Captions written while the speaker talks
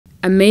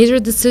A major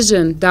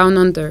decision down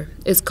under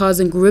is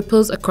causing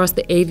ripples across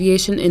the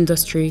aviation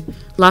industry.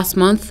 Last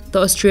month, the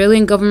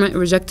Australian government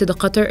rejected a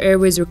Qatar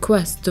Airways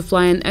request to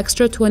fly an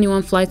extra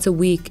 21 flights a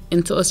week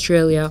into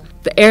Australia.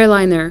 The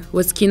airliner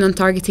was keen on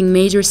targeting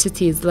major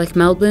cities like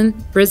Melbourne,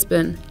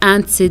 Brisbane,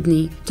 and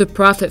Sydney to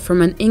profit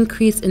from an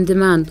increase in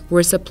demand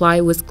where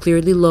supply was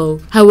clearly low.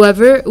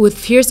 However, with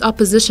fierce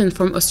opposition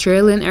from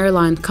Australian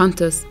airline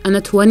Qantas and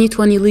a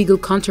 2020 legal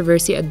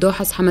controversy at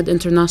Doha's Hamad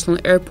International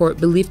Airport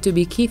believed to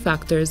be key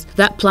factors,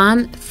 that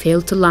plan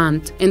failed to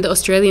land. In the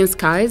Australian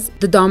skies,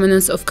 the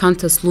dominance of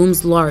Qantas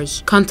looms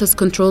large. Qantas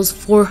controls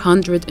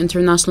 400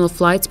 international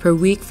flights per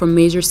week from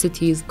major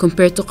cities,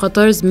 compared to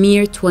Qatar's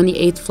mere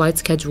 28 flight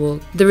schedule.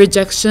 The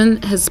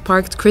rejection has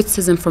sparked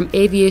criticism from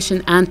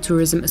aviation and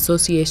tourism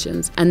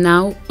associations, and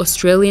now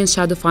Australian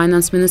Shadow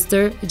Finance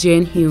Minister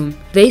Jane Hume.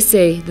 They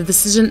say the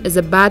decision is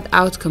a bad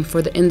outcome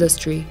for the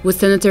industry, with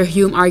Senator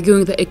Hume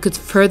arguing that it could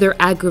further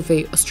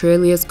aggravate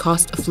Australia's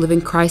cost of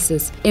living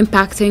crisis,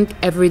 impacting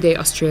everyday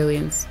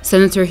Australians.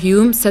 Senator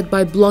Hume said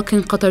by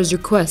blocking Qatar's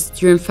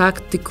request, you're in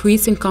fact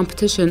decreasing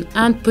competition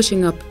and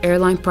pushing up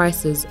airline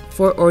prices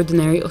for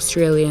ordinary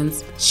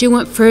Australians. She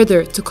went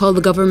further to call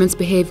the government's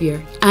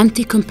behavior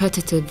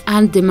anti-competitive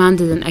and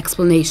demanded an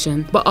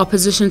explanation. But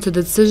opposition to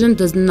the decision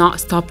does not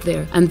stop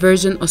there, and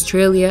Virgin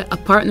Australia, a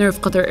partner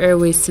of Qatar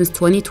Airways since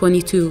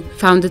 2022,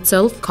 found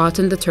itself caught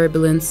in the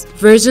turbulence.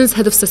 Virgin's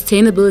head of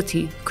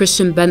sustainability,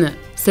 Christian Bennett,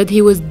 said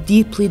he was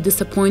deeply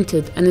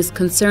disappointed and is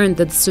concerned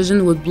the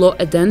decision would blow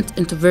a dent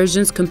into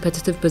Virgin's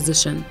competitive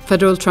position.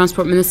 Federal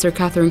Transport Minister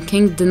Catherine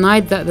King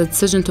denied that the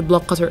decision to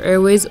block Qatar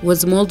Airways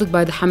was molded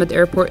by the Hamad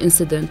Airport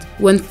incident,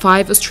 when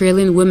 5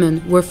 Australian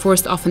women were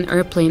forced off an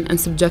airplane and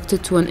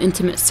subjected to an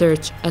intimate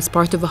search as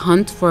part of a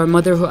hunt for a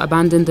mother who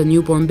abandoned a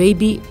newborn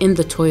baby in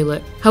the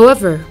toilet.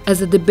 However, as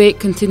the debate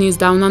continues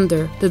down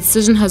under, the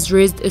decision has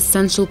raised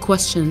essential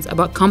questions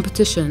about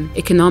competition,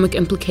 economic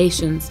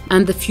implications,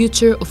 and the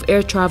future of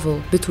air travel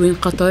between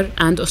Qatar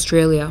and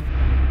Australia.